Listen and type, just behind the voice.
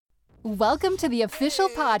Welcome to the official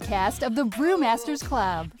podcast of the Brewmasters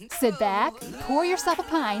Club. Sit back, pour yourself a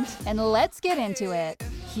pint, and let's get into it.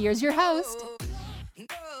 Here's your host. I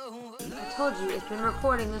told you, it's been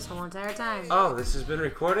recording this whole entire time. Oh, this has been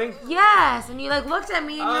recording? Yes, and you looked at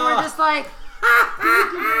me and you were just like, so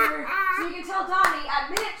you can tell Donnie, at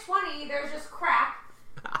minute 20, there's just crap.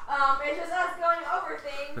 It's just us going over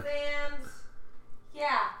things and,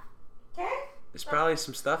 yeah. Okay? There's probably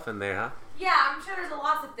some stuff in there, huh? Yeah, I'm sure there's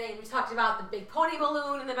lots of things. We talked about the big pony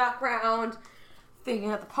balloon in the background, thinking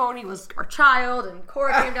that the pony was our child, and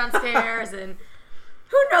Cora came downstairs, and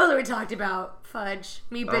who knows what we talked about? Fudge.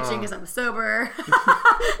 Me bitching because I'm sober.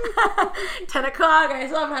 10 o'clock, I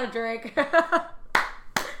still haven't had a drink. And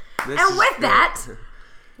with that,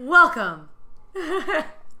 welcome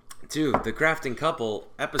to the Crafting Couple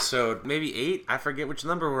episode, maybe 8. I forget which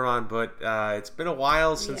number we're on, but it's been a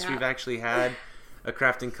while since we've actually had a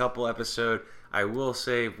Crafting Couple episode. I will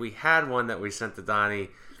say we had one that we sent to Donnie.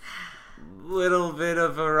 Little bit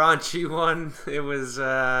of a raunchy one. It was, it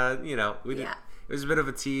was a bit of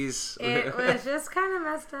a tease. It was just kind of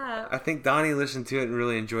messed up. I think Donnie listened to it and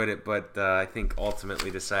really enjoyed it, but I think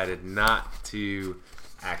ultimately decided not to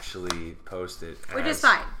actually post it. Which is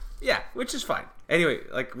fine. Yeah, which is fine. Anyway,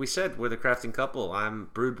 like we said, we're the Crafting Couple. I'm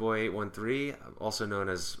Broodboy813, also known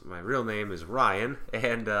as, my real name is Ryan.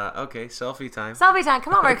 And, okay, selfie time. Selfie time.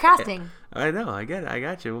 Come on, we're crafting. I know, I get it. I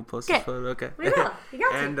got you. We'll post this photo. Okay. We will. You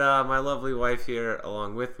got And my lovely wife here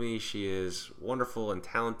along with me. She is wonderful and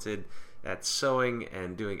talented at sewing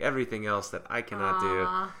and doing everything else that I cannot do.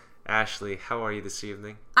 Ashley, how are you this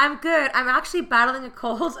evening? I'm good. I'm actually battling a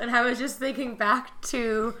cold, and I was just thinking back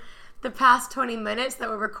to the past 20 minutes that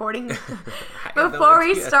we're recording before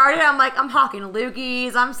we started. I'm like, I'm hawking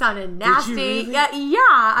loogies. I'm sounding nasty. Did you really? Yeah.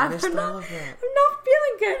 I missed I'm all of that. not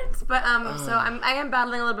feeling good. But so I am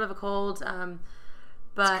battling a little bit of a cold.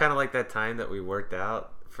 But it's kind of like that time that we worked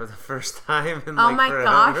out for the first time. In oh my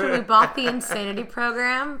gosh, when we bought the Insanity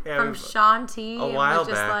program from Sean T. A while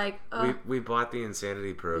just back, like, we bought the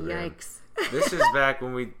Insanity program. Yikes. This is back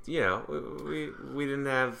when we didn't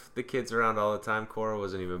have the kids around all the time. Cora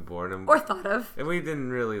wasn't even born. Or thought of. And we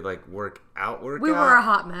didn't really work out. We were a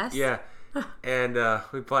hot mess. Yeah. And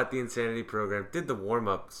we bought the Insanity program, did the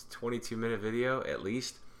warm-ups, 22-minute video at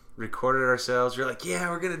least, recorded ourselves. We're like, yeah,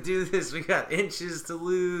 we're going to do this. We got inches to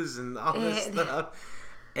lose and all this stuff.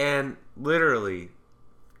 And literally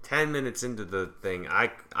 10 minutes into the thing, I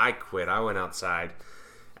quit. I went outside.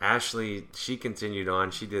 Ashley, she continued on.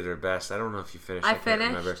 She did her best. I don't know if you finished. I finished.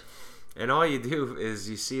 Can't remember. And all you do is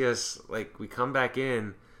you see us, we come back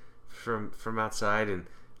in from outside, and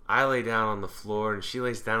I lay down on the floor, and she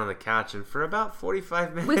lays down on the couch, and for about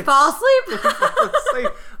 45 minutes... We fall asleep?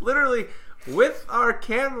 Literally, with our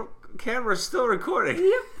camera still recording.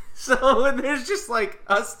 Yep. So there's just,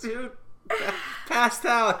 us two passed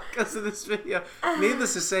out because of this video.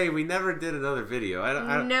 Needless to say, we never did another video.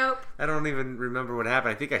 Nope. I don't even remember what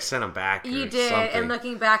happened. I think I sent them back. You did, something. And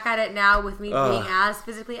looking back at it now, with me being as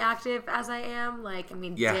physically active as I am,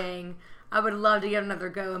 dang, I would love to give another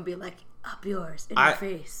go and be like, up yours, in your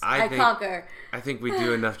face. I conquer. I think we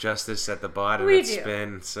do enough justice at the bottom we and do.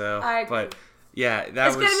 Spin. So, I agree. But yeah,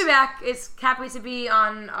 it's good to be back. It's happy to be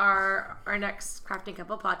on our next Crafting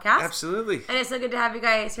Couple podcast. Absolutely. And it's so good to have you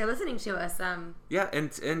guys here listening to us. Yeah,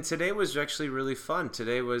 and today was actually really fun.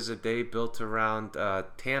 Today was a day built around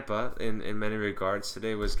Tampa in many regards.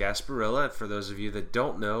 Today was Gasparilla. For those of you that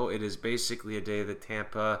don't know, it is basically a day that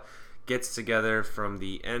Tampa gets together from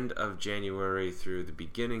the end of January through the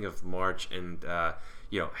beginning of March, and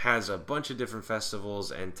has a bunch of different festivals.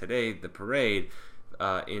 And today, the parade.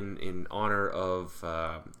 In honor of,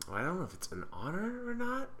 I don't know if it's an honor or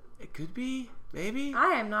not. It could be, maybe.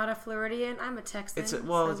 I am not a Floridian. I'm a Texan.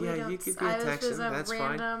 You could be a Texan. That's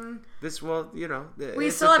fine. We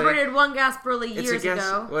celebrated one Gasparilla years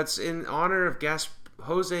ago. Well, it's in honor of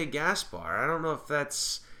Jose Gaspar. I don't know if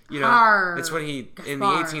that's, it's when he, in the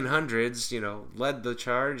 1800s, led the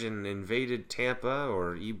charge and invaded Tampa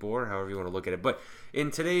or Ybor, however you want to look at it. But in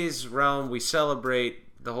today's realm, we celebrate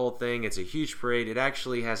the whole thing. It's a huge parade. It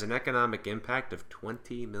actually has an economic impact of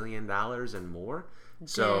 $20 million and more. Dang.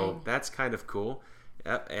 So that's kind of cool.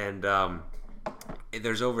 And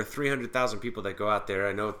there's over 300,000 people that go out there.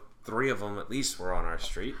 I know 3 of them at least were on our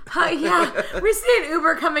street. Yeah. We see an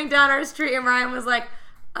Uber coming down our street, and Ryan was like,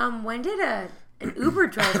 when did an Uber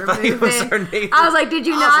driver move in? I was like, did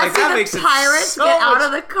you not see the pirates get out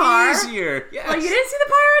of the car? Easier. Yes. Well, you didn't see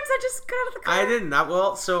the pirates that just got out of the car? I didn't.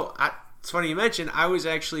 It's funny you mentioned, I was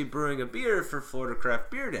actually brewing a beer for Florida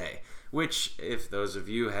Craft Beer Day, which, if those of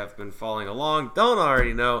you have been following along, don't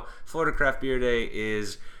already know, Florida Craft Beer Day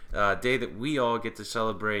is a day that we all get to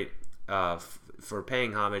celebrate for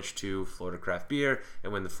paying homage to Florida craft beer,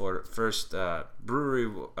 and when the first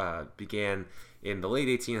brewery began in the late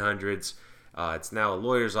 1800s. It's now a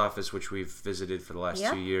lawyer's office, which we've visited for the last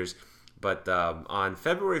 2 years. But on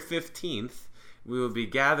February 15th, we will be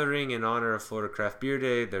gathering in honor of Florida Craft Beer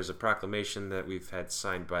Day. There's a proclamation that we've had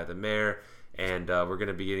signed by the mayor, and we're going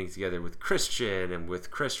to be getting together with Christian and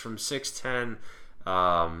with Chris from 610,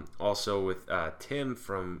 also with Tim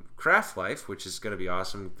from Craft Life, which is going to be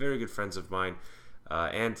awesome. Very good friends of mine,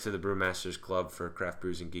 and to the Brewmasters Club for Craft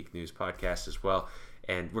Brews and Geek News podcast as well.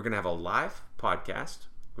 And we're going to have a live podcast,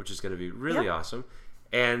 which is going to be really awesome.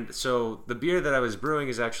 And so the beer that I was brewing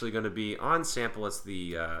is actually going to be on sample. It's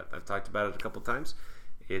the, I've talked about it a couple times.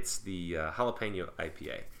 It's the jalapeno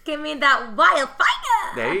IPA. Give me that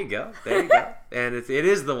wildfire! There you go. There you go. And it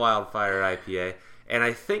is the Wildfire IPA. And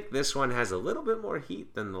I think this one has a little bit more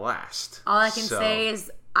heat than the last. All I can say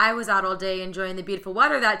is I was out all day enjoying the beautiful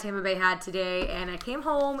weather that Tampa Bay had today. And I came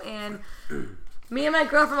home and me and my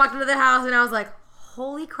girlfriend walked into the house and I was like,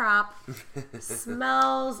 holy crap,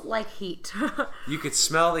 smells like heat. You could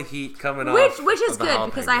smell the heat coming off. Which is good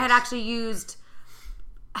because I had actually used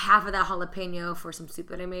half of that jalapeno for some soup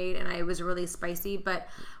that I made and it was really spicy. But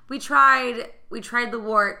we tried the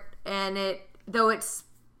wort, and though it's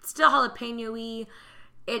still jalapeno-y,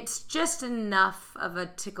 it's just enough of a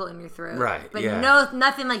tickle in your throat. Right. But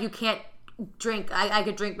nothing like you can't drink. I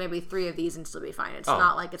could drink maybe 3 of these and still be fine. It's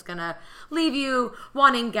not like it's gonna leave you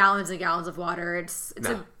wanting gallons and gallons of water. It's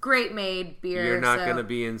a great made beer. You're not gonna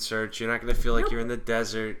be in search. You're not gonna feel like you're in the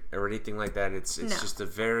desert or anything like that. It's just a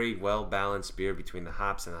very well balanced beer between the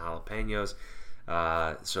hops and the jalapenos.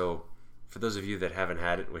 So for those of you that haven't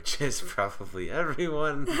had it, which is probably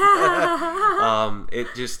everyone,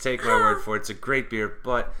 just take my word for it. It's a great beer.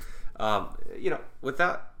 But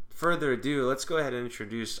without further ado, let's go ahead and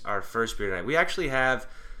introduce our first beer tonight. We actually have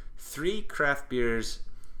 3 craft beers,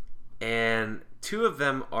 and 2 of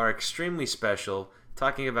them are extremely special.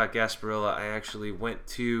 Talking about Gasparilla, I actually went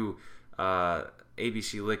to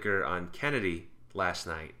ABC Liquor on Kennedy last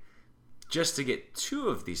night just to get 2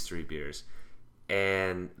 of these 3 beers,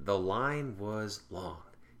 and the line was long.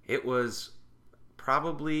 It was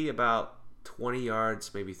probably about 20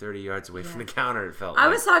 yards, maybe 30 yards away from the counter, it felt like. I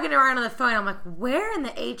was talking to Ryan on the phone. I'm like, where in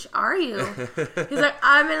the H are you? He's like,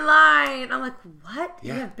 I'm in line. I'm like, what?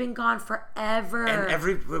 Yeah. You have been gone forever. And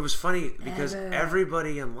it was funny because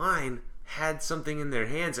everybody in line had something in their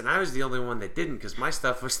hands, and I was the only one that didn't because my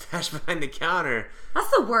stuff was stashed behind the counter. That's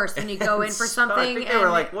the worst when you go in for something. I think they were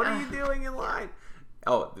like, what are you doing in line?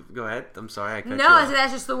 Oh, go ahead. I'm sorry. I cut you No, off.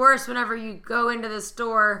 that's just the worst whenever you go into the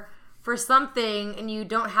store for something and you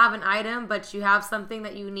don't have an item, but you have something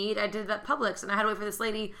that you need. I did that at Publix, and I had to wait for this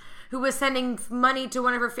lady who was sending money to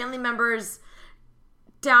one of her family members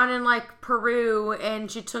down in like Peru, and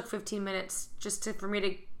she took 15 minutes for me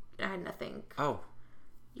to. I had nothing. Oh,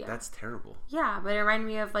 yeah, that's terrible. Yeah, but it reminded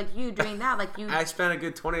me of like you doing that, like you. I spent a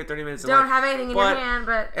good 20 or 30 minutes. Don't have anything in your hand,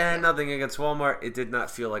 and nothing against Walmart. It did not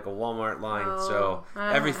feel like a Walmart line, so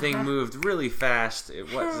everything moved really fast.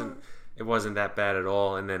 It wasn't that bad at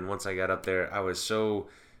all. And then once I got up there, I was so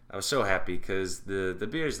happy because the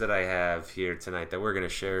beers that I have here tonight that we're going to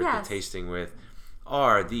share the tasting with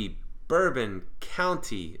are the Bourbon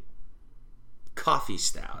County Coffee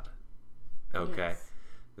Stout. Okay. Yes.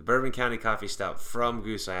 The Bourbon County Coffee Stout from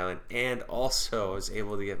Goose Island, and also I was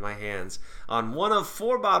able to get my hands on one of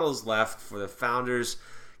 4 bottles left for the Founders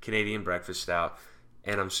Canadian Breakfast Stout,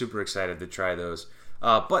 and I'm super excited to try those.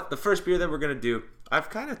 But the first beer that we're going to do, I've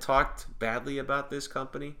kind of talked badly about this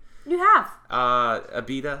company. You have.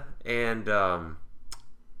 Abita, and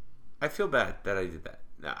I feel bad that I did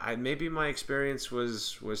that. Maybe my experience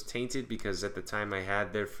was tainted because at the time I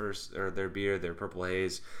had their beer, their Purple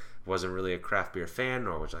Haze, wasn't really a craft beer fan,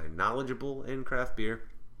 nor was I knowledgeable in craft beer.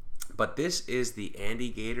 But this is the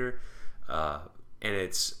Andy Gator, and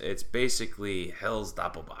it's basically Hell's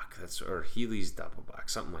Doppelbock, or Healy's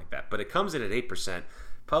Doppelbock, something like that. But it comes in at 8%.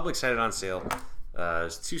 Publix had it on sale.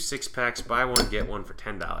 There's 2 6-packs, buy one get one for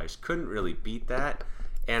 $10. Couldn't really beat that.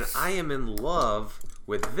 And I am in love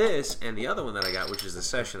with this and the other one that I got, which is the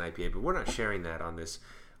Session IPA. But we're not sharing that on this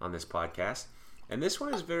podcast. And this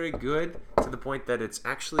one is very good to the point that it's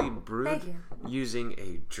actually brewed using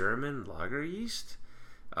a German lager yeast.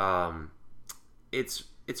 It's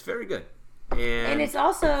very good. And it's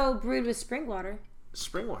also brewed with spring water.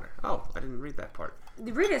 Spring water. Oh, I didn't read that part.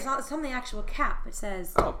 Read it. It's on the actual cap. It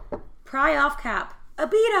says, pry off cap.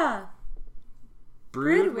 Abita.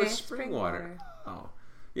 Brewed with spring water. Oh.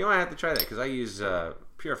 You know, I have to try that because I use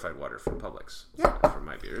purified water from Publix for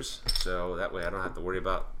my beers. So that way I don't have to worry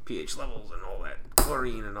about pH levels and all that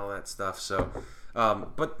chlorine and all that stuff. So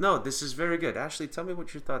But no, this is very good. Ashley, tell me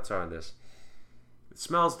what your thoughts are on this. It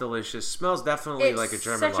smells delicious. Smells definitely like a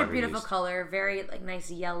German lager. It's such a beautiful color. Very like nice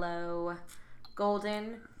yellow,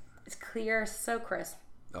 golden. It's clear, so crisp.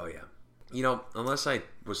 Oh yeah. You know, unless I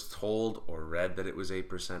was told or read that it was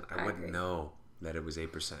 8%, I wouldn't know that it was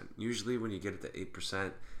 8%. Usually, when you get it to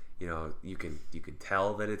 8%, you know, you can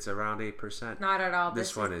tell that it's around 8%. Not at all.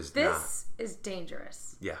 This one is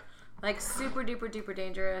dangerous. Yeah. Like super duper duper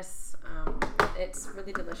dangerous. It's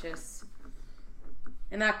really delicious.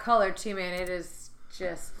 And that color too, man. It is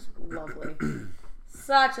just lovely.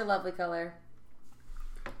 Such a lovely color.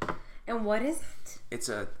 And what is it? It's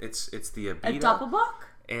the Abita. A Doppelbock?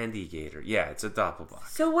 Andy Gator. Yeah, it's a Doppelbock.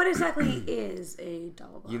 So what exactly is a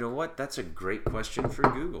Doppelbock? You know what? That's a great question for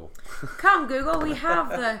Google. Come, Google. We have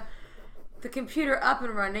the computer up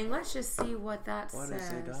and running. Let's just see what that says. What is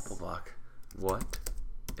a Doppelbock? What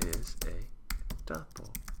is a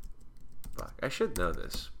Doppelbock? I should know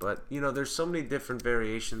this, but, you know, there's so many different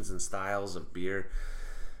variations and styles of beer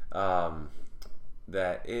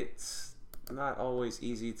that it's not always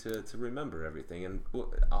easy to remember everything. And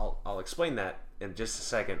I'll explain that in just a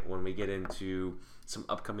second when we get into some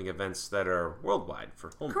upcoming events that are worldwide for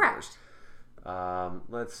homebrewers.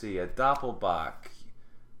 Let's see, a Doppelbock,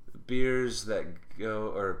 beers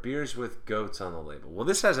with goats on the label. Well,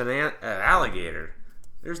 this has an alligator.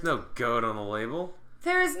 There's no goat on the label.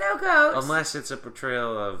 There is no goat. Unless it's a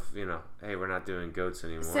portrayal of, you know, hey, we're not doing goats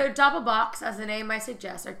anymore. So Doppelbocks, as the name might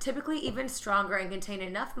suggest, are typically even stronger and contain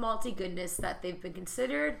enough malty goodness that they've been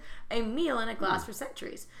considered a meal in a glass for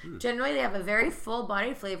centuries. Generally, they have a very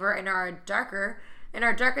full-bodied flavor and are darker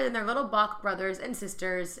than their little Bock brothers and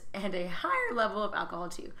sisters, and a higher level of alcohol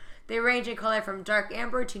too. They range in color from dark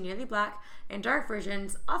amber to nearly black, and dark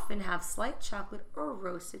versions often have slight chocolate or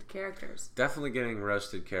roasted characters. Definitely getting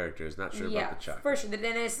roasted characters. Not sure about the chocolate. For sure. And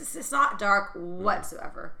it's not dark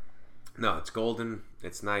whatsoever. No, it's golden.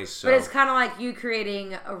 It's nice. So. But it's kind of like you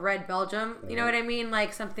creating a red Belgium. You know what I mean?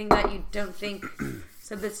 Like something that you don't think.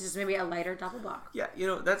 So this is maybe a lighter Doppelbock. Yeah, you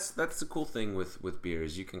know, that's the cool thing with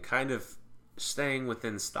beers. You can kind of, staying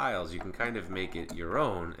within styles, you can kind of make it your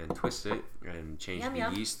own and twist it and change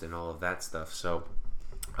the yeast and all of that stuff. So,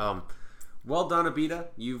 well done, Abita.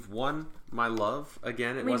 You've won my love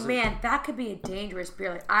again. Man, that could be a dangerous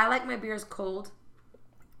beer. Like, I like my beers cold,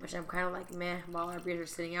 which I'm kind of like meh while our beers are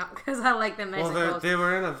sitting out because I like them nice and cold. They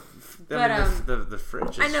were in the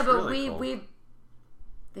fridge. I know, but really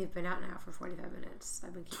they've been out now for 45 minutes.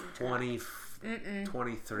 I've been keeping track.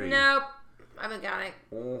 23. Nope, I haven't got it.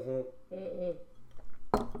 Well,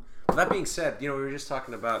 that being said, you know, we were just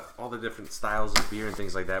talking about all the different styles of beer and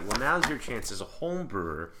things like that. Well, now's your chance as a home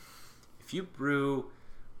brewer. If you brew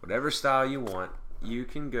whatever style you want, you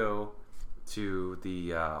can go to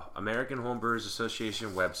the American Homebrewers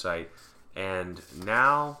Association website, and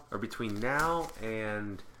between now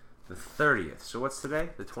and the 30th. So what's today?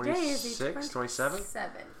 The 26th, 27th? 7th.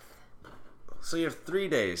 So you have 3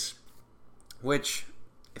 days, which,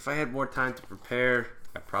 if I had more time to prepare,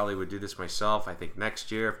 I probably would do this myself. I think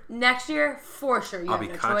next year, for sure. I'll be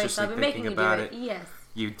consciously thinking about it. Yes.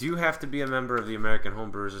 You do have to be a member of the American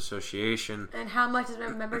Homebrewers Association. And how much is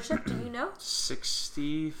membership? Do you know?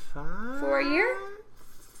 $65 for a year?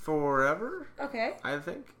 Forever. Okay. I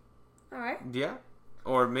think. All right. Yeah.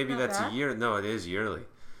 Or maybe that's a year. No, it is yearly.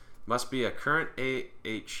 Must be a current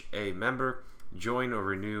AHA member. Join or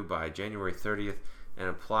renew by January 30th and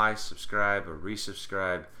apply, subscribe, or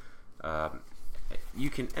resubscribe. You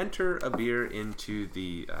can enter a beer into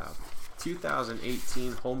the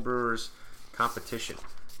 2018 Homebrewers competition.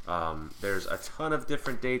 There's a ton of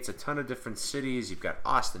different dates, a ton of different cities. You've got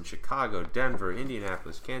Austin, Chicago, Denver,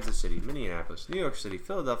 Indianapolis, Kansas City, Minneapolis, New York City,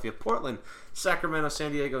 Philadelphia, Portland, Sacramento,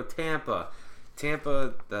 San Diego, Tampa.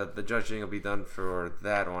 The judging will be done for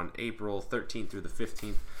that on April 13th through the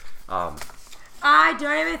 15th. I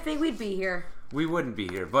don't even think we'd be here. We wouldn't be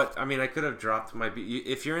here, but I mean, I could have dropped my.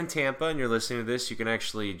 If you're in Tampa and you're listening to this, you can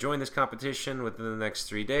actually join this competition within the next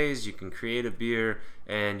 3 days. You can create a beer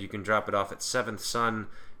and you can drop it off at Seventh Son.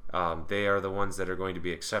 They are the ones that are going to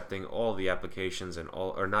be accepting all the applications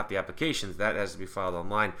or not the applications, that has to be filed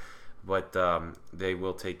online, but they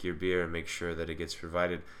will take your beer and make sure that it gets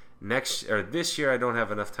provided. This year, I don't have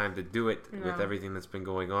enough time to do it with everything that's been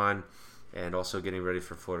going on, and also getting ready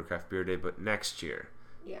for Florida Craft Beer Day. But next year.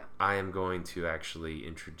 Yeah. I am going to actually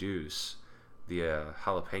introduce the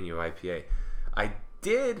jalapeno IPA. I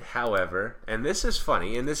did, however, and this is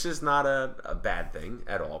funny, and this is not a bad thing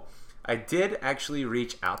at all. I did actually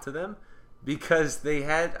reach out to them because they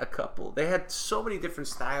had so many different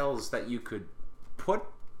styles that you could put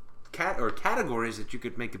categories that you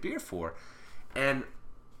could make a beer for, and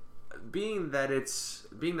being that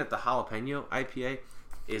the jalapeno IPA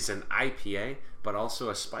is an IPA, but also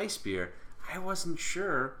a spice beer, I wasn't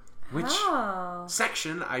sure which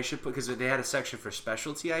section I should put, because they had a section for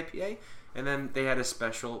specialty IPA, and then they had a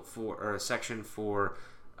section for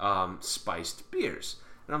spiced beers.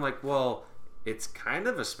 And I'm like, well, it's kind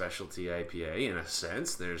of a specialty IPA in a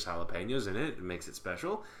sense. There's jalapenos in it. It makes it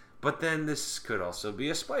special. But then this could also be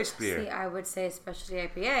a spiced beer. See, I would say specialty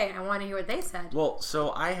IPA, and I want to hear what they said. Well,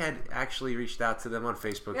 so I had actually reached out to them on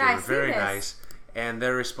Facebook. Yeah, they were very nice. And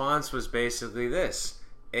their response was basically this.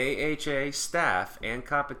 AHA staff and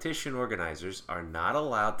competition organizers are not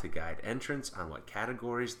allowed to guide entrants on what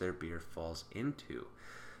categories their beer falls into.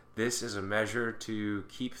 This is a measure to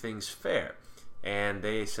keep things fair. And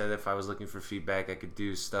they said if I was looking for feedback, I could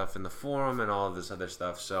do stuff in the forum and all of this other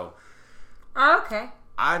stuff. So, okay.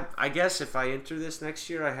 I guess if I enter this next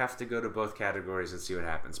year, I have to go to both categories and see what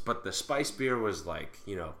happens. But the spice beer was like,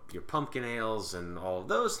 your pumpkin ales and all of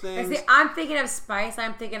those things. See, I'm thinking of spice.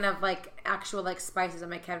 I'm thinking of like actual like spices.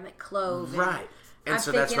 I'm like having like clove. Right. And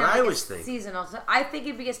so that's what I was thinking. Seasonal. So I think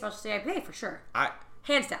it'd be a specialty IPA for sure.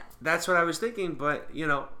 Hands down. That's what I was thinking, but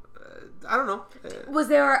I don't know.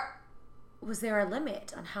 Was there a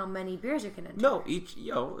limit on how many beers you can enter? No,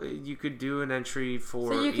 you could do an entry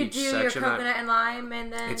for each section. So you could do your coconut and lime,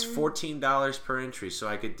 and then it's $14 per entry. So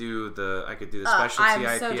I could do the specialty IPA.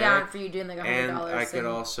 I'm so down for you doing like $100. And I could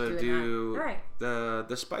also do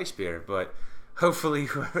the spice beer, but hopefully,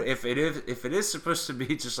 if it is supposed to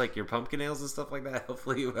be just like your pumpkin ales and stuff like that,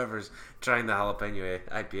 hopefully whoever's trying the jalapeno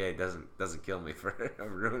IPA doesn't kill me for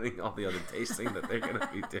ruining all the other tasting that they're gonna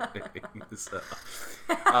be doing. So,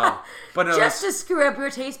 but no, just to screw up your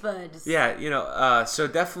taste buds. Yeah, so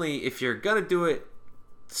definitely, if you're gonna do it,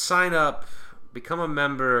 sign up, become a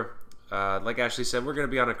member. Like Ashley said, we're going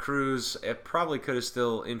to be on a cruise. It probably could have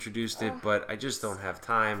still introduced it, but I just don't have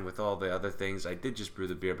time with all the other things. I did just brew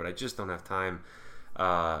the beer, but I just don't have time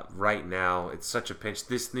right now. It's such a pinch.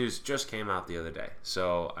 This news just came out the other day,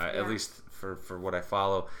 so at least for what I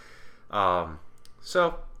follow.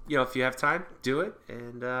 So, if you have time, do it.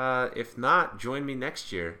 And if not, join me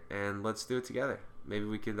next year, and let's do it together. Maybe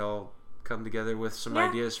we can all come together with some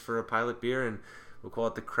ideas for a pilot beer, and we'll call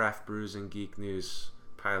it the Craft Brews and Geek News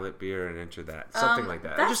pilot beer and enter that, something like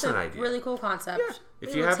that. That's just an idea. Really cool concept. Yeah.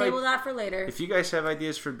 If you have table that for later. If you guys have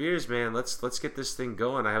ideas for beers, man, let's get this thing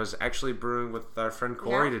going. I was actually brewing with our friend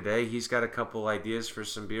Corey today. He's got a couple ideas for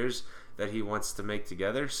some beers that he wants to make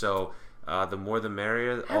together. So the more the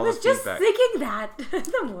merrier. I was just thinking that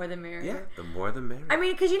the more the merrier. Yeah, the more the merrier. I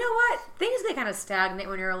mean, because you know what, things get kind of stagnant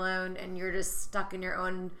when you're alone and you're just stuck in your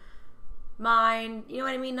own mind. You know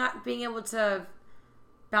what I mean? Not being able to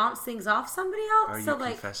bounce things off somebody else. Are you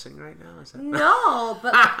confessing right now? Is that no?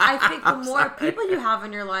 But I think the more people you have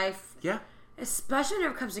in your life, especially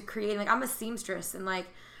when it comes to creating. Like, I'm a seamstress, and like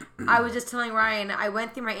I was just telling Ryan, I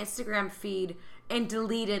went through my Instagram feed and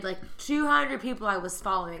deleted like 200 people I was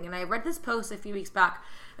following, and I read this post a few weeks back,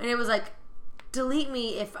 and it was like, delete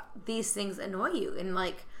me if these things annoy you. And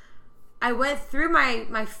like, I went through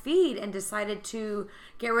my feed and decided to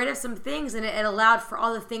get rid of some things, and it allowed for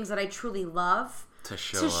all the things that I truly love to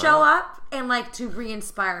show up and like to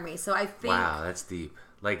re-inspire me. So I think, wow, that's deep.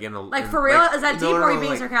 Like for real, is that deep, or are you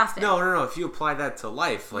being sarcastic? No. If you apply that to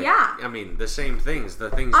life, like, yeah, I mean, the same things,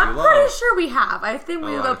 the things you love. I'm pretty sure we have. I think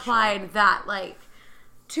we've applied that like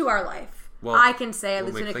to our life. Well, I can say at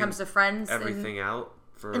least when it comes to friends, everything out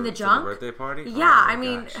for in the junk for the birthday party. Yeah, I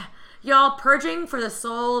mean, y'all, purging for the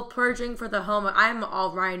soul, purging for the home.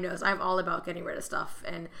 Ryan knows, I'm all about getting rid of stuff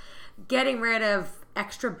and getting rid of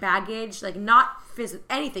extra baggage, like not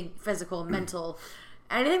anything physical, mental,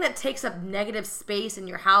 anything that takes up negative space in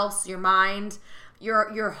your house, your mind,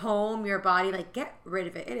 your home, your body. Like, get rid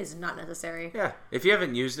of it. It is not necessary. Yeah, if you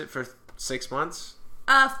haven't used it for 6 months,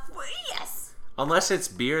 yes. Unless it's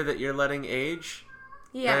beer that you're letting age,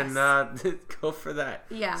 then go for that.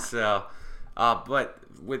 Yeah. So, but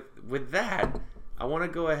with that, I want to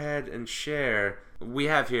go ahead and share. We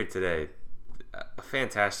have here today a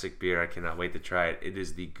fantastic beer. I cannot wait to try it. It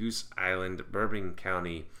is the Goose Island Bourbon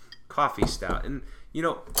County Coffee Stout. And,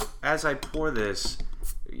 as I pour this,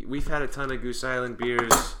 we've had a ton of Goose Island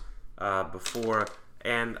beers before.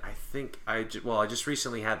 And I think I just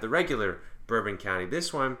recently had the regular Bourbon County.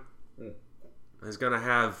 This one is going to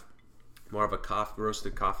have more of a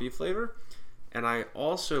roasted coffee flavor. And I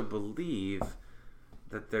also believe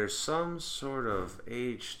that there's some sort of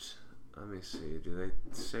aged... Let me see. Do they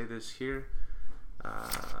say this here?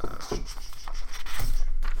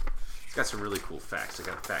 It's got some really cool facts. I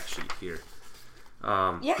got a fact sheet here.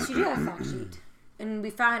 Yes, you do have a fact sheet. And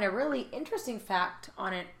we found a really interesting fact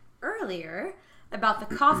on it earlier. about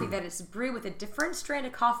the coffee, that it's brewed with a different strain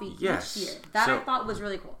of coffee each year. That I thought was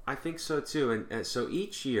really cool. I think so too. And so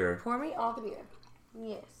each year, pour me all the beer.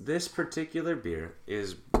 Yes. This particular beer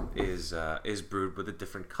is brewed with a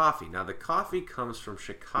different coffee. Now the coffee comes from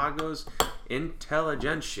Chicago's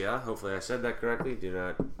Intelligentsia. Hopefully I said that correctly. Do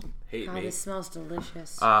not hate me. This smells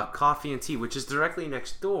delicious. Coffee and Tea, which is directly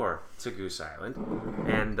next door to Goose Island,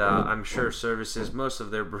 and I'm sure services most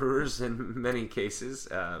of their brewers in many cases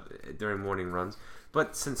during morning runs.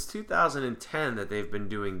 But since 2010 that they've been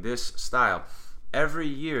doing this style, every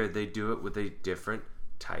year they do it with a different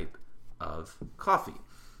type of coffee.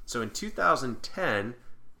 So in 2010,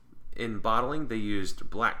 in bottling, they used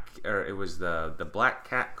it was the Black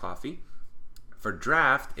Cat coffee. For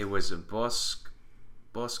draft, it was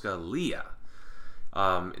Boscalia.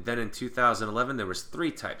 Then in 2011, there was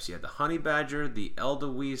 3 types. You had the Honey Badger, the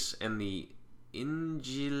Edelweiss, and the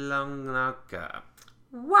Ingilanka.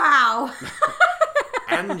 Wow.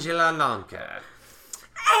 Angelanka.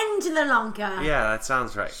 Angelanka. Yeah, that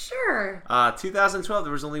sounds right. Sure. 2012,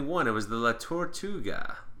 there was only one. It was the La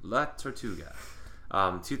Tortuga.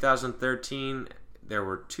 2013, there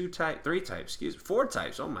were 4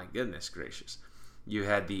 types. Oh my goodness gracious. You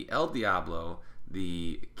had the El Diablo,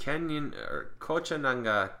 the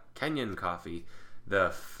Cochananga Kenyan coffee, the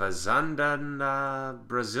Fazandana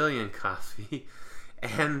Brazilian coffee,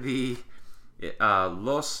 and the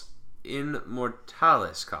Los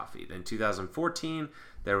Inmortales coffee. Then 2014,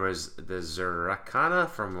 there was the Zuracana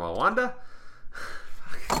from Rwanda.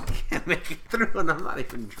 I can't make it through, and I'm not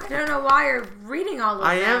even drinking. I don't know why you're reading all of that.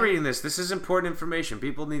 I am reading this. This is important information.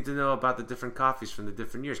 People need to know about the different coffees from the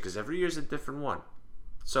different years, because every year is a different one.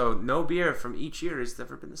 So no beer from each year has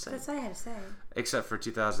ever been the same. That's what I had to say. Except for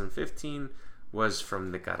 2015 was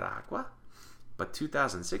from Nicaragua, but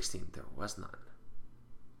 2016 there was none.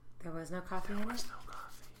 There was no coffee in it? There was no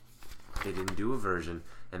coffee. They didn't do a version.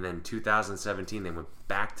 And then 2017 they went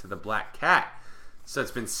back to the Black Cat. So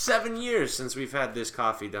it's been 7 years since we've had this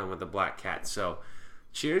coffee done with the Black Cat. So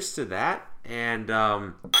cheers to that. And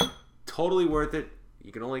totally worth it.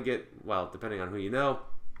 You can only get, well, depending on who you know,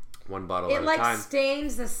 1 bottle at a time. It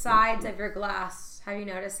stains the sides of your glass. Have you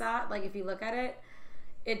noticed that? Like if you look at it,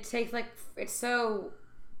 it takes it's so,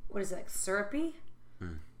 what is it, syrupy?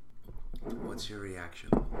 What's your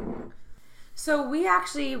reaction? So we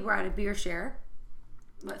actually were at a beer share,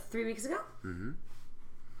 3 weeks ago? Mm-hmm.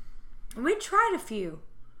 And we tried a few.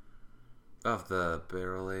 Of the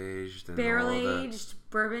barrel-aged and barrel-aged,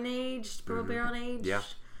 bourbon-aged, barrel-aged. Yeah.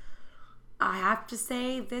 I have to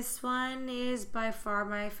say this one is by far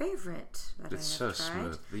my favorite that it's I have so tried.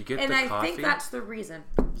 smooth. You get and the I coffee. think that's the reason.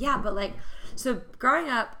 Yeah, but so growing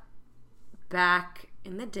up back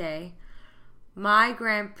in the day, my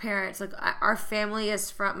grandparents, our family is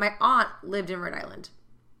from, my aunt lived in Rhode Island.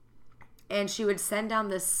 And she would send down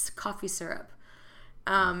this coffee syrup.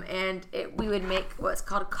 And we would make what's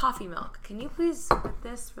called coffee milk. Can you please put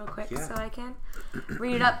this real quick so I can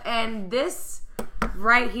read it up? And this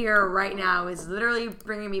right here, right now, is literally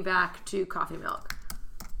bringing me back to coffee milk.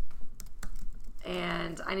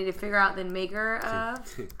 And I need to figure out the maker of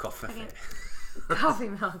coffee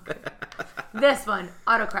milk. This one,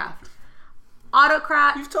 Autocraft.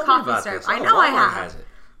 You've told coffee me about syrup. this. I know Walmart I have. has it.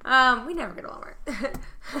 We never go to Walmart.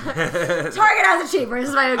 Target has it cheaper. This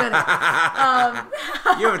is why we go there.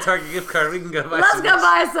 You have a Target gift card. We can go buy Let's go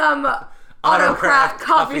buy some Autocraft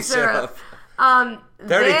coffee syrup.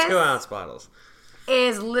 32-ounce bottles.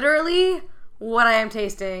 Is literally what I am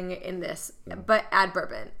tasting in this, but add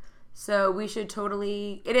bourbon. So we should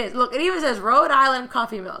totally. It is. Look, it even says Rhode Island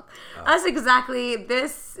coffee milk. This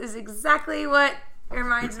is exactly what it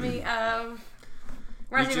reminds me of.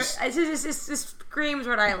 It just screams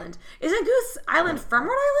Rhode Island. Isn't Goose Island from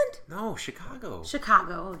Rhode Island? No, Chicago.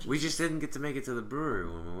 Chicago. Oh, we just didn't get to make it to the brewery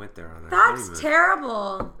when we went there on our That's honeymoon.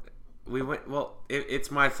 terrible. We went. Well,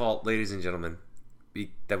 it's my fault, ladies and gentlemen,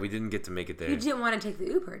 that we didn't get to make it there. You didn't want to take the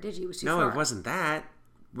Uber, did you? It was too far. No, it wasn't that.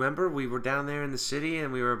 Remember, we were down there in the city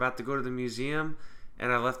and we were about to go to the museum,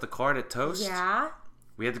 and I left the cart at Toast. Yeah.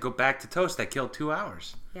 We had to go back to Toast. That killed 2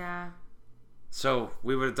 hours. Yeah. So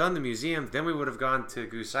we would have done the museum, then we would have gone to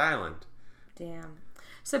Goose Island. Damn.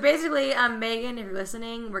 So basically, Megan, if you're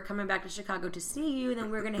listening, we're coming back to Chicago to see you, and then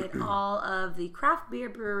we're going to hit all of the craft beer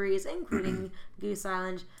breweries, including Goose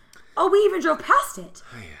Island. Oh, we even drove past it.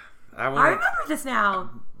 Oh, yeah. I remember this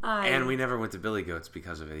now. And we never went to Billy Goat's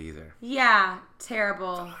because of it either. Yeah,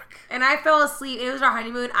 terrible. Fuck. And I fell asleep. It was our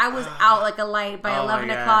honeymoon. I was out like a light by 11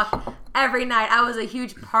 o'clock every night. I was a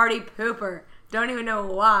huge party pooper. Don't even know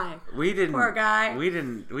why. We didn't. Poor guy. We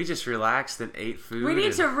didn't. We just relaxed and ate food. We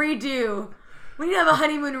need to redo We need to have a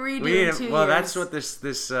honeymoon redo in 2 years. Well, that's what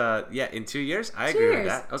this in 2 years? I agree with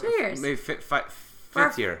that. Okay. 2 years. Maybe fifth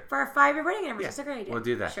year. For our 5-year wedding anniversary. Yeah. That's a great idea. We'll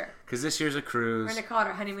do that. Sure. Because this year's a cruise. We're going to call it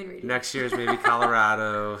our honeymoon redo. Next year's maybe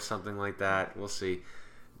Colorado, something like that. We'll see.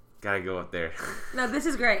 Gotta go up there. No, this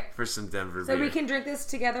is great. For some Denver So beer. we can drink this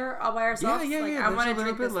together all by ourselves? Yeah. I There's want a to little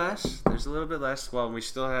drink bit this less. There's a little bit less. Well, we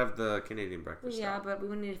still have the Canadian breakfast. Yeah, but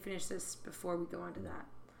we need to finish this before we go on to that.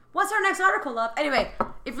 What's our next article, love? Anyway,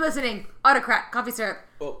 if you're listening, Autocrat, coffee syrup.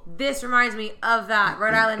 Oh. This reminds me of that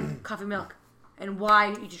Rhode Island coffee milk and why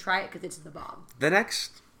you should try it because it's the bomb. The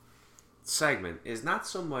next segment is not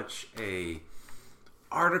so much a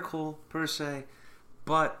article per se,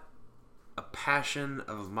 but a passion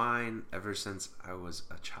of mine ever since I was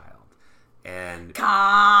a child. And okay,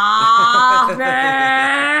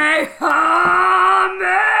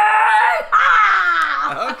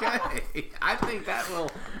 I think that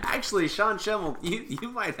will actually, Sean Schimmel, you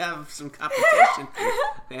might have some competition.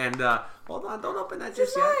 And hold on, don't open that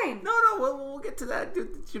just yet. No, we'll get to that.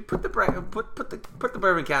 Dude, put the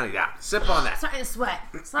Bourbon County down. Sip on that. Starting to sweat.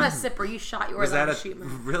 It's not a sipper. You shot yours. Was that a shoot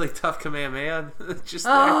really tough Kamayamaya? Just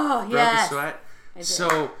there? Oh, Broke yes. a sweat.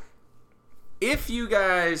 So, if you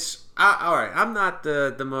guys, all right, I'm not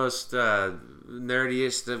the most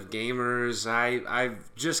nerdiest of gamers.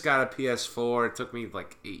 I've just got a PS4. It took me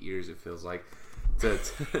like 8 years. It feels like.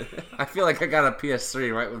 I feel like I got a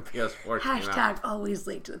PS3 right when PS4 came out. Hashtag always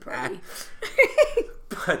late to the party.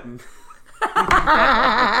 But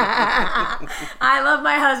I love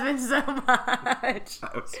my husband so much.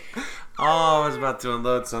 I was about to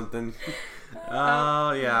unload something.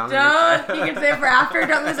 Oh, yeah. Don't. You can say it for after.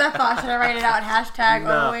 Don't lose that thought. Should I write it out? Hashtag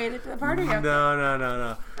always late to the party.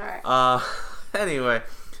 No. All right. Anyway,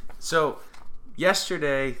 so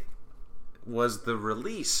yesterday was the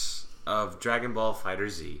release of Dragon Ball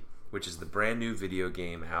FighterZ, which is the brand new video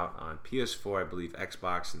game out on PS4, I believe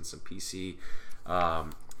Xbox, and some PC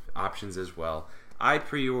options as well. I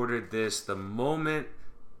pre-ordered this I wouldn't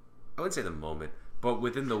say the moment, but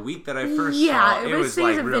within the week that I first saw it, was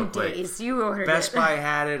like real quick. Days. You ordered Best it. Buy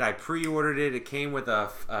had it. I pre-ordered it. It came with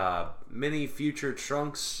a mini Future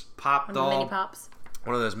Trunks pop doll. Mini pops.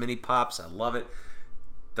 One of those mini pops. I love it.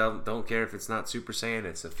 Don't care if it's not Super Saiyan.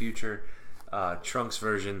 It's a Future Trunks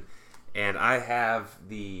version. And I have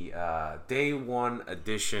the Day 1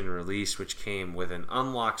 edition release, which came with an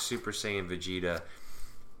unlocked Super Saiyan Vegeta.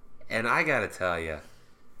 And I gotta tell you,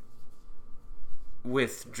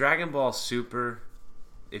 with Dragon Ball Super,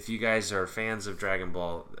 if you guys are fans of Dragon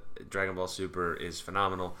Ball Super is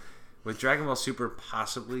phenomenal. With Dragon Ball Super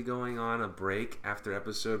possibly going on a break after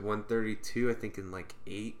episode 132, I think in like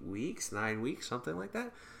 9 weeks, something like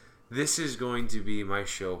that, this is going to be my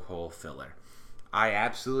show whole filler. I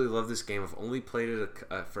absolutely love this game. I've only played it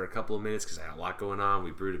for a couple of minutes because I had a lot going on.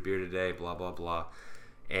 We brewed a beer today, blah, blah, blah.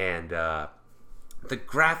 And the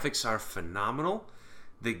graphics are phenomenal.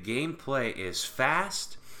 The gameplay is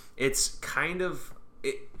fast. It's kind of...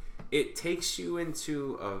 It takes you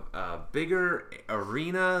into a bigger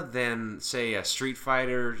arena than, say, a Street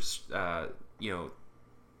Fighter,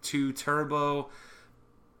 2 Turbo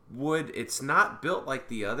would. It's not built like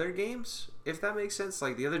the other games, if that makes sense.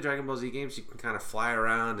 Like the other Dragon Ball Z games, you can kind of fly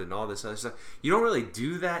around and all this other stuff. You don't really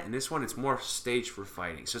do that in this one. It's more staged for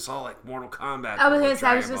fighting. So it's all like Mortal Kombat. I was going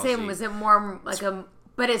to say, was it more like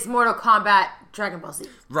but it's Mortal Kombat Dragon Ball Z.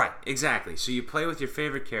 Right, exactly. So you play with your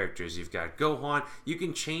favorite characters. You've got Gohan. You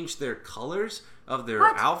can change their colors of their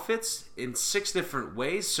outfits in 6 different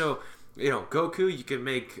ways. So, Goku, you can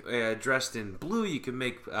make dressed in blue. You can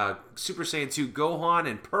make Super Saiyan 2 Gohan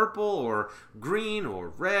in purple or green or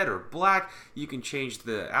red or black. You can change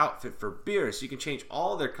the outfit for Beerus. You can change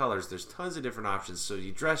all their colors. There's tons of different options. So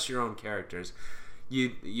you dress your own characters.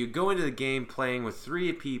 You go into the game playing with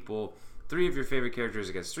 3 people, 3 of your favorite characters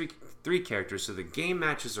against three characters. So the game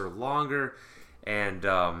matches are longer, and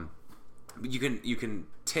you can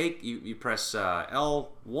take you press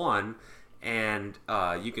L1. And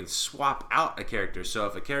you can swap out a character. So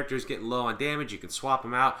if a character is getting low on damage, you can swap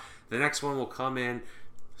them out. The next one will come in,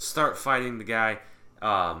 start fighting the guy,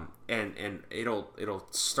 and it'll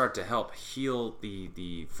start to help heal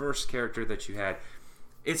the first character that you had.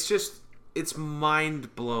 It's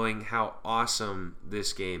mind blowing how awesome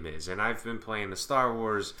this game is. And I've been playing the Star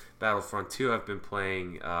Wars Battlefront 2. I've been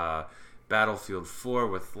playing Battlefield 4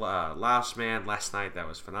 with Last Man last night. That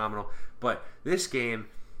was phenomenal. But this game,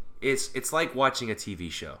 it's like watching a TV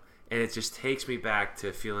show, and it just takes me back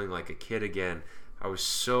to feeling like a kid again. I was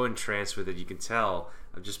so entranced with it. You can tell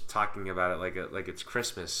I'm just talking about it like it's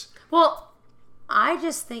Christmas. Well, I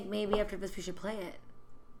just think maybe after this we should play it.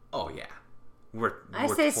 Oh yeah, I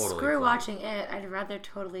say totally screw watching it. I'd rather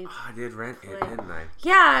totally. Oh, I did rent it, didn't I?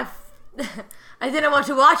 Yeah. I didn't want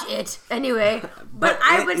to watch it anyway, but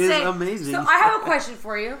I would say amazing. So I have a question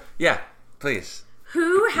for you. Yeah, please.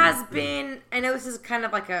 Who has been? I know this is kind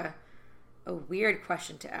of like a weird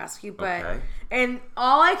question to ask you, but and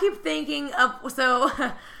all I keep thinking of. So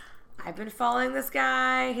I've been following this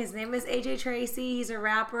guy. His name is AJ Tracy. He's a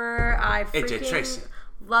rapper. I freaking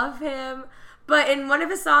love him. But in one of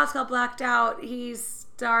his songs called Blacked Out, he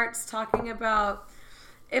starts talking about,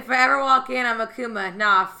 if I ever walk in, I'm Akuma.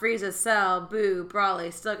 Nah, Frieza, Cell, Boo,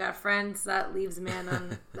 Brawly. Still got friends. That leaves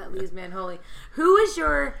man holy. Who is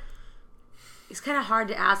your... It's kind of hard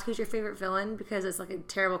to ask who's your favorite villain because it's like a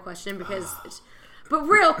terrible question. But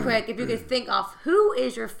real quick, if you could think off, who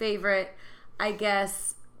is your favorite, I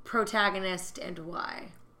guess, protagonist and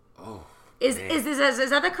why? Oh. Is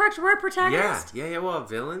that the correct word, protagonist? Yeah. Well,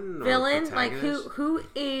 villain. Like who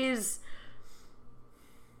is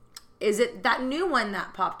it that new one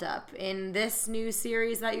that popped up in this new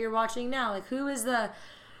series that you're watching now? Like who is the,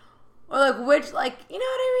 or like which, like, you know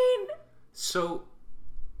what I mean? So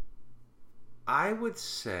I would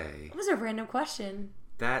say it was a random question.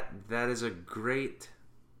 That is a great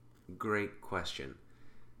question,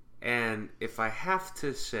 and if I have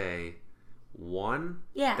to say. 1,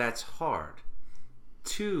 that's hard.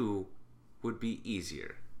 2 would be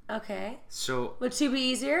easier. Okay. So would 2 be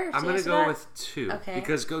easier? I'm going to go with 2. Okay.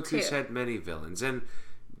 Because Goku's had many villains. And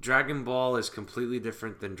Dragon Ball is completely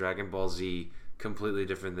different than Dragon Ball Z, completely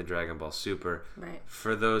different than Dragon Ball Super. Right.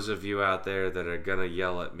 For those of you out there that are going to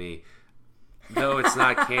yell at me, though it's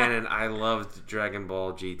not canon, I loved Dragon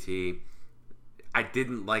Ball GT. I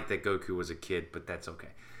didn't like that Goku was a kid, but that's okay.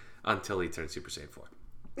 Until he turned Super Saiyan 4.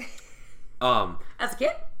 As a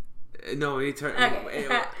kid? No, he turned. Okay.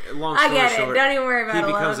 Long story I get short, it. Don't even worry about it.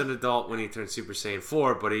 He becomes an adult when he turns Super Saiyan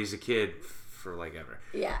 4, but he's a kid for like ever.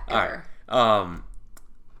 Yeah, ever. All right.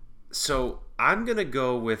 So I'm gonna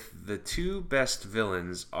go with the 2 best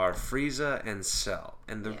villains are Frieza and Cell,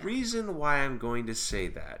 and the reason why I'm going to say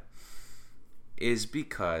that is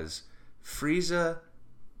because Frieza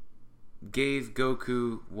gave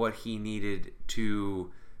Goku what he needed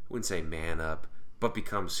to, I wouldn't say man up, but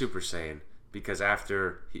become Super Saiyan, because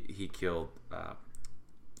after he killed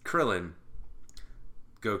Krillin,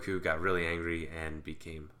 Goku got really angry and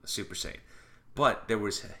became a Super Saiyan. But there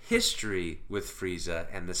was a history with Frieza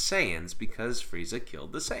and the Saiyans because Frieza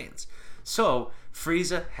killed the Saiyans. So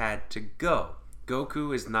Frieza had to go.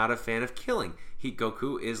 Goku is not a fan of killing.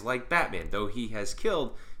 Goku is like Batman. Though he has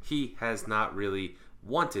killed, he has not really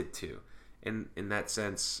wanted to. And in that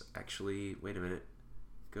sense, actually, wait a minute.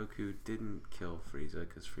 Goku didn't kill Frieza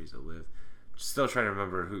because Frieza lived. Still trying to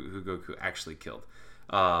remember who Goku actually killed.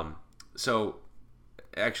 So,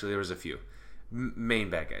 actually, there was a few main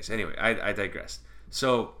bad guys. Anyway, I digressed.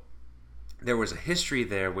 So, there was a history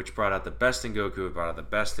there which brought out the best in Goku, it brought out the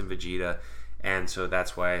best in Vegeta, and so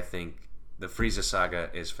that's why I think the Frieza saga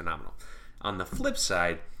is phenomenal. On the flip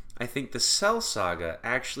side, I think the Cell saga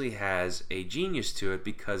actually has a genius to it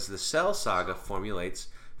because the Cell saga formulates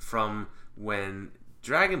from when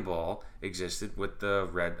Dragon Ball existed with the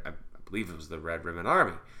Red, I believe it was the Red Ribbon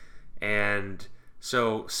Army. And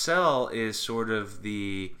so Cell is sort of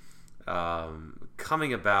the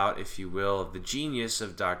coming about, if you will, of the genius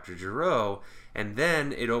of Dr. Gero, and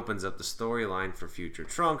then it opens up the storyline for Future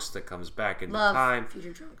Trunks that comes back into time. Love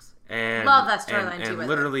Future Trunks. And, love that storyline too. And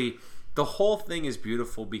literally, the whole thing is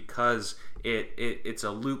beautiful because it's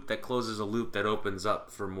a loop that closes a loop that opens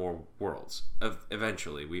up for more worlds.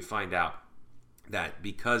 Eventually, we find out that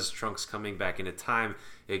because Trunks coming back into time,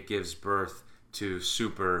 it gives birth to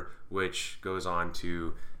Super, which goes on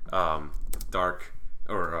to Black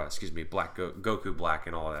Goku Black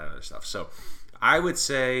and all that other stuff. So I would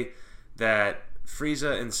say that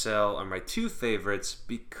Frieza and Cell are my 2 favorites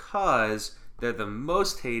because they're the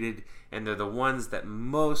most hated and they're the ones that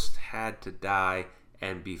most had to die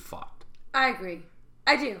and be fought. I agree.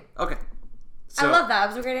 I do. Okay. So, I love that. That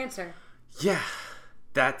was a great answer. Yeah.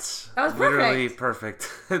 That was literally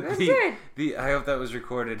perfect. That was good. I hope that was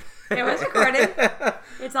recorded. It was recorded.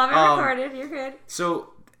 It's all been recorded. You're good. So,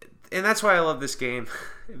 and that's why I love this game,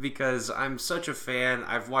 because I'm such a fan.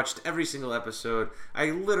 I've watched every single episode. I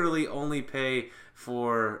literally only pay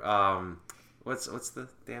for what's the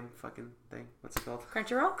damn fucking thing? What's it called?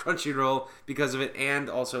 Crunchyroll. Crunchyroll, because of it, and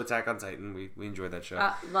also Attack on Titan. We enjoy that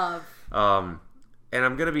show. Love. And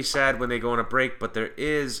I'm gonna be sad when they go on a break, but there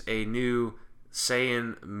is a new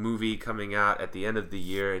Saiyan movie coming out at the end of the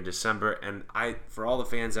year in December, and for all the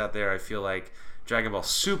fans out there, I feel like Dragon Ball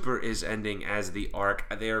Super is ending as the arc.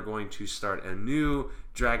 They are going to start a new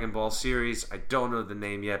Dragon Ball series. I don't know the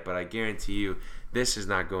name yet, but I guarantee you this is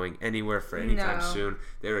not going anywhere for any time soon.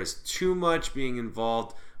 There is too much being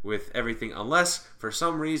involved with everything, unless for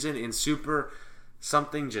some reason in Super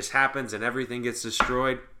something just happens and everything gets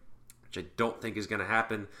destroyed, which I don't think is going to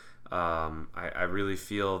happen. I really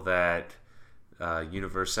feel that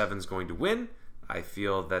Universe 7 is going to win. I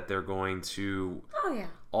feel that they're going to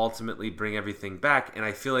ultimately bring everything back, and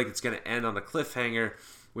I feel like it's going to end on a cliffhanger,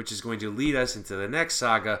 which is going to lead us into the next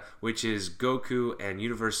saga, which is Goku and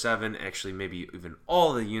Universe 7, actually maybe even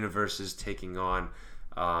all the universes taking on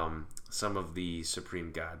some of the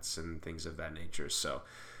supreme gods and things of that nature. So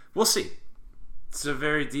we'll see. It's a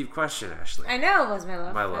very deep question, Ashley. I know it was my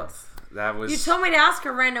love. My love. That was. You told me to ask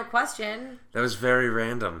a random question. That was very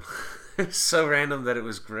random. It was so random that it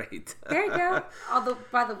was great. There you go. Although,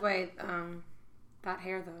 by the way, that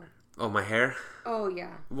hair though. Oh, my hair? Oh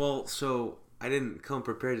yeah. Well, so I didn't come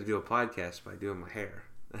prepared to do a podcast by doing my hair.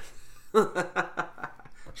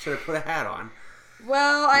 Should have put a hat on.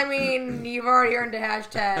 Well, I mean, you've already earned a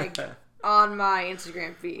hashtag on my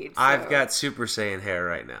Instagram feed. So. I've got Super Saiyan hair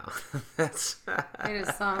right now. That's It is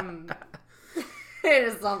It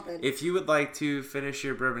is something. If you would like to finish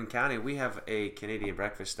your Bourbon County, we have a Canadian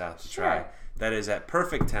breakfast stout to try that is at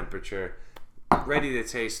perfect temperature, ready to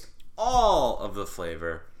taste all of the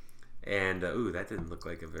flavor. And, ooh, that didn't look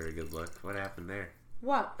like a very good look. What happened there?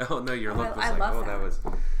 What? Oh, no, your look was I like, love that was...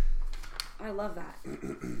 I love that.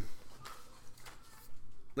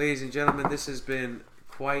 Ladies and gentlemen, this has been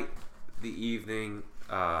quite the evening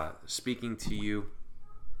speaking to you.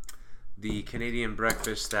 The Canadian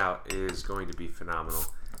breakfast stout is going to be phenomenal.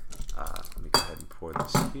 Let me go ahead and pour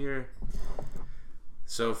this here.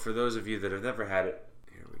 So for those of you that have never had it,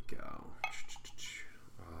 here we go.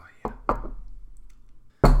 Oh,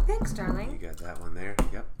 yeah. Thanks, darling. You got that one there.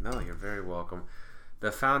 Yep. No, you're very welcome.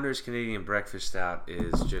 The Founders Canadian Breakfast Stout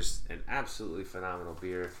is just an absolutely phenomenal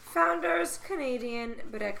beer. Founders Canadian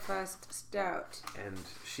Breakfast Stout. And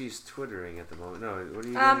she's twittering at the moment. No, what are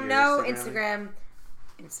you doing? No, Instagram.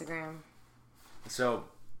 So,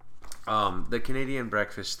 the Canadian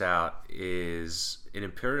Breakfast Stout is an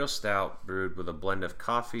imperial stout brewed with a blend of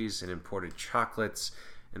coffees and imported chocolates,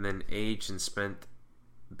 and then aged and spent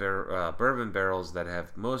bourbon barrels that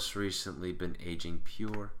have most recently been aging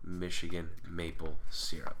pure Michigan maple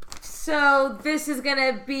syrup. So this is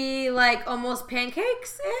gonna be like almost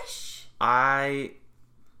pancakes-ish? I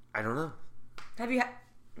don't know. Have you?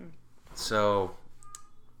 So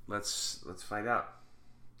let's find out.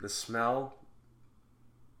 The smell,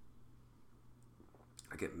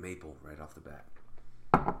 I get maple right off the bat.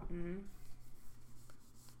 Mm-hmm.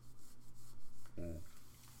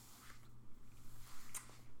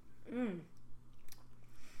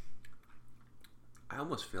 I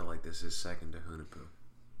almost feel like this is second to Hunapoo.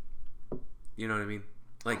 You know what I mean?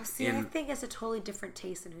 Like, I think it's a totally different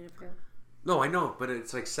taste than Hunapoo. No, I know, but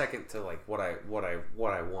it's like second to like what I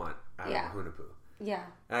want out of a Hunapoo. Yeah.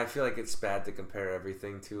 And I feel like it's bad to compare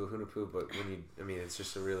everything to a Hunapoo, but it's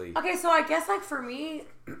just a really... Okay, so I guess like for me,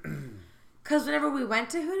 because whenever we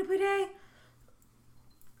went to Hunapoo Day,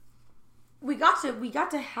 we got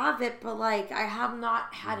to have it, but like I have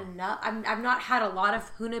not had enough. I've not had a lot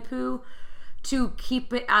of Hunapoo to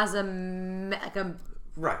keep it as a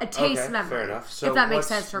taste memory. Fair enough. So if that makes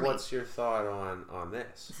sense for me. What's your thought on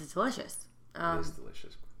this? This is delicious. It is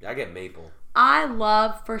delicious. I get maple.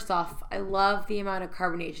 First off, I love the amount of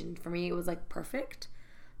carbonation. For me, it was like perfect.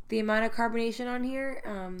 The amount of carbonation on here.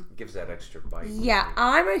 Gives that extra bite. Yeah,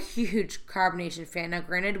 I'm a huge carbonation fan. Now,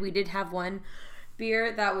 granted, we did have one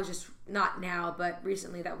beer that was just, not now, but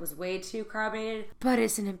recently, that was way too carbonated. But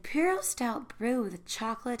it's an imperial stout brew with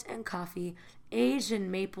chocolate and coffee aged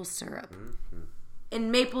in maple syrup. Mm-hmm.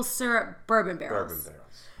 In maple syrup bourbon barrels.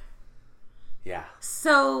 Yeah.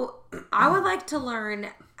 So, I would like to learn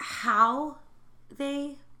how if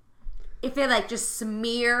they like just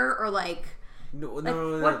smear or like... No,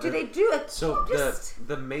 what do they do? Like, so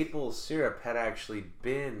the maple syrup had actually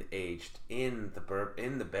been aged in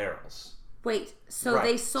the barrels. Wait, so right.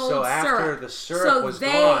 they sold so syrup. After the syrup was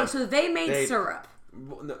gone, so they made syrup.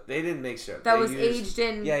 No, they didn't make syrup. That was aged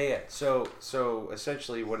in. Yeah. So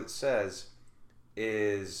essentially, what it says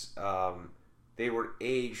is they were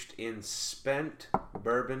aged in spent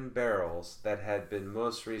bourbon barrels that had been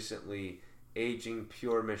most recently aging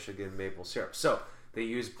pure Michigan maple syrup. So they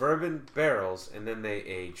used bourbon barrels and then they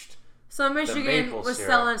aged. So Michigan was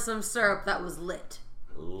selling some syrup that was lit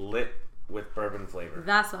with bourbon flavor.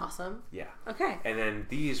 That's awesome. Yeah. Okay. And then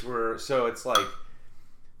these were, so it's like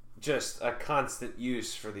just a constant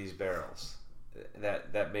use for these barrels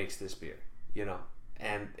that makes this beer.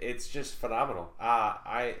 and it's just phenomenal.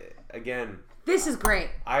 This is great.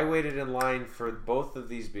 I waited in line for both of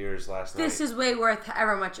these beers last night. This is way worth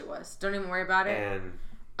however much it was. Don't even worry about it. And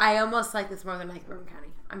I almost like this more than I like Bourbon County.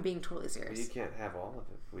 I'm being totally serious. You can't have all of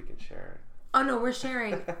it. We can share it. Oh, no, we're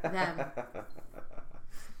sharing them.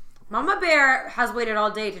 Mama Bear has waited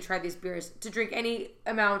all day to try these beers, to drink any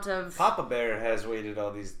amount of... Papa Bear has waited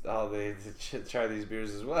all day to try these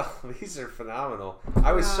beers as well. These are phenomenal.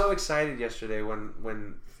 I was so excited yesterday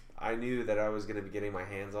when I knew that I was going to be getting my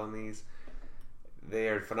hands on these. They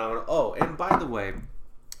are phenomenal. Oh, and by the way,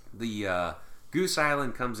 the Goose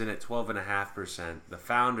Island comes in at 12.5%. The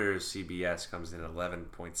Founders CBS comes in at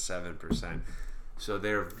 11.7%. So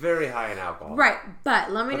they're very high in alcohol. Right,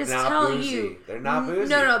 but let me just tell you. They're not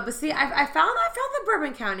boozy. No, but see, I found the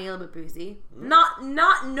Bourbon County a little bit boozy.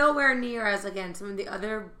 Not nowhere near as, again, some of the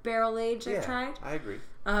other barrel aged I've tried. I agree.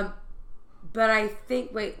 But I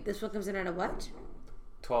think, this one comes in at a what?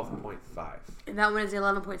 12.5. And that one is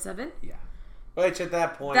 11.7? Yeah. Which at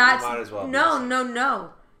that point, you might as well.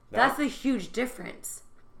 No. That's a huge difference.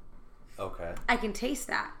 Okay. I can taste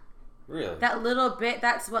that. Really? That little bit,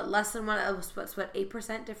 that's what, less than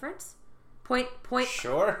 8% difference? Point.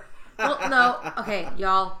 Sure. Well, no. Okay,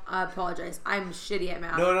 y'all, I apologize. I'm shitty at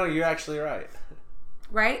math. No, you're actually right.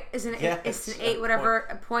 Right? It's an 8,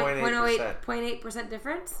 0.8%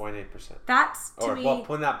 difference? 0.8%. That's, to me... Well,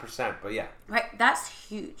 not percent, but yeah. Right, that's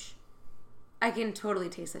huge. I can totally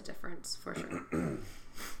taste that difference, for sure. And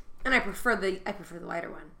I prefer the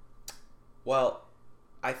lighter one. Well...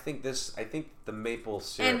 I think the maple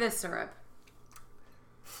syrup and the syrup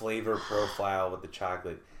flavor profile with the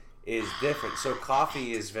chocolate is different. So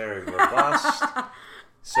coffee is very robust.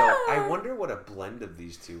 So I wonder what a blend of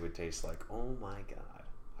these two would taste like. Oh my god!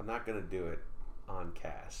 I'm not gonna do it on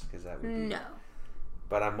cast because that would be no.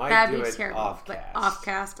 But I might That'd do be it terrible. off but cast. Off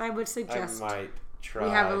cast, I would suggest. I might try. We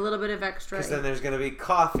have a little bit of extra. Because then there's going to be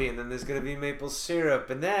coffee, and then there's going to be maple syrup,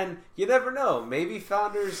 and then you never know. Maybe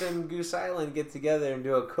Founders and Goose Island get together and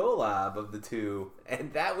do a collab of the two,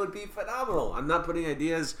 and that would be phenomenal. I'm not putting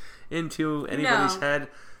ideas into anybody's head,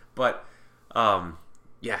 but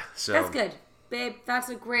yeah. So that's good, babe. That's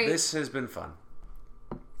a great. This has been fun.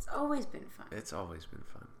 It's always been fun. It's always been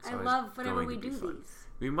fun. I love whenever we do these.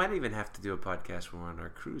 We might even have to do a podcast when we're on our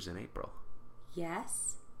cruise in April.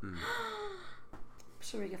 Yes. I'm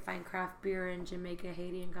sure we can find craft beer in Jamaica,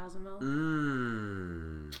 Haiti, and Cozumel.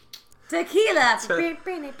 Tequila.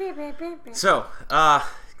 So,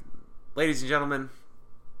 ladies and gentlemen,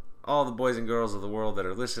 all the boys and girls of the world that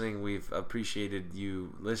are listening, we've appreciated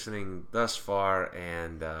you listening thus far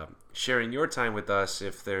and sharing your time with us.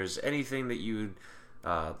 If there's anything that you'd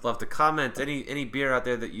love to comment, any beer out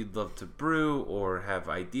there that you'd love to brew or have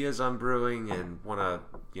ideas on brewing and want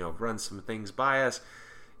to run some things by us,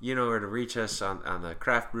 you know where to reach us on the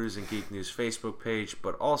Craft Brews and Geek News Facebook page,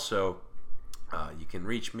 but also you can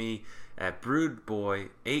reach me at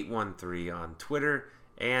BrewedBoy813 on Twitter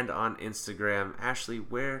and on Instagram. Ashley,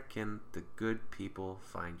 where can the good people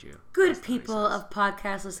find you? Good people of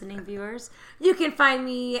podcast listening viewers. You can find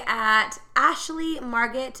me at Ashley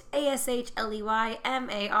Margit,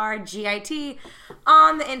 AShleyMargit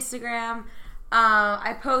on the Instagram.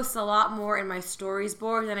 I post a lot more in my stories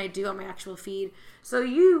board than I do on my actual feed. So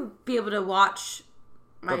you be able to watch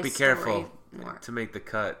my But be story careful more. to make the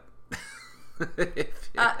cut. No,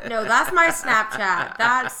 that's my Snapchat.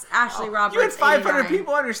 That's Ashley Roberts. You had 500 89.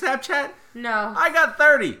 people on your Snapchat? No. I got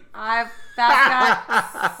 30. I've got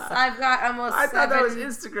almost I thought that was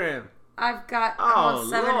Instagram. I've got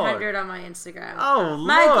almost 700 on my Instagram. Oh, Lord.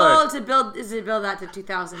 My goal is to build that to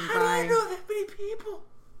 2,000 How do you know that many people?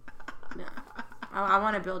 No. I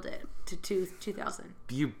want to build it to 2,000.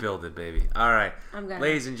 You build it, baby. All right. I'm gonna.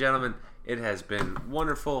 Ladies and gentlemen, it has been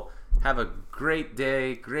wonderful. Have a great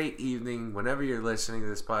day, great evening, whenever you're listening to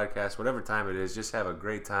this podcast, whatever time it is, just have a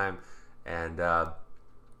great time. And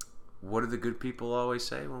what do the good people always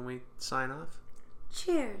say when we sign off?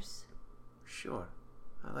 Cheers. Sure.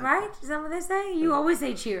 I like right? Is that what they say? You always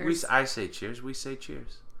say cheers. I say cheers. We say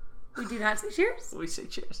cheers. We do not say cheers? We say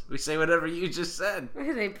cheers. We say whatever you just said.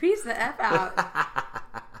 We say peace the F out.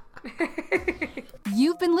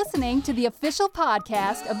 You've been listening to the official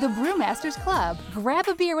podcast of the Brewmasters Club. Grab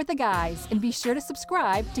a beer with the guys and be sure to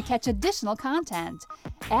subscribe to catch additional content.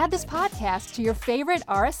 Add this podcast to your favorite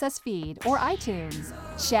RSS feed or iTunes.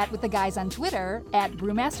 Chat with the guys on Twitter at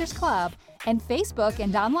Brewmasters Club and Facebook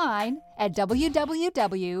and online at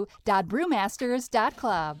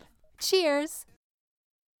www.brewmasters.club. Cheers!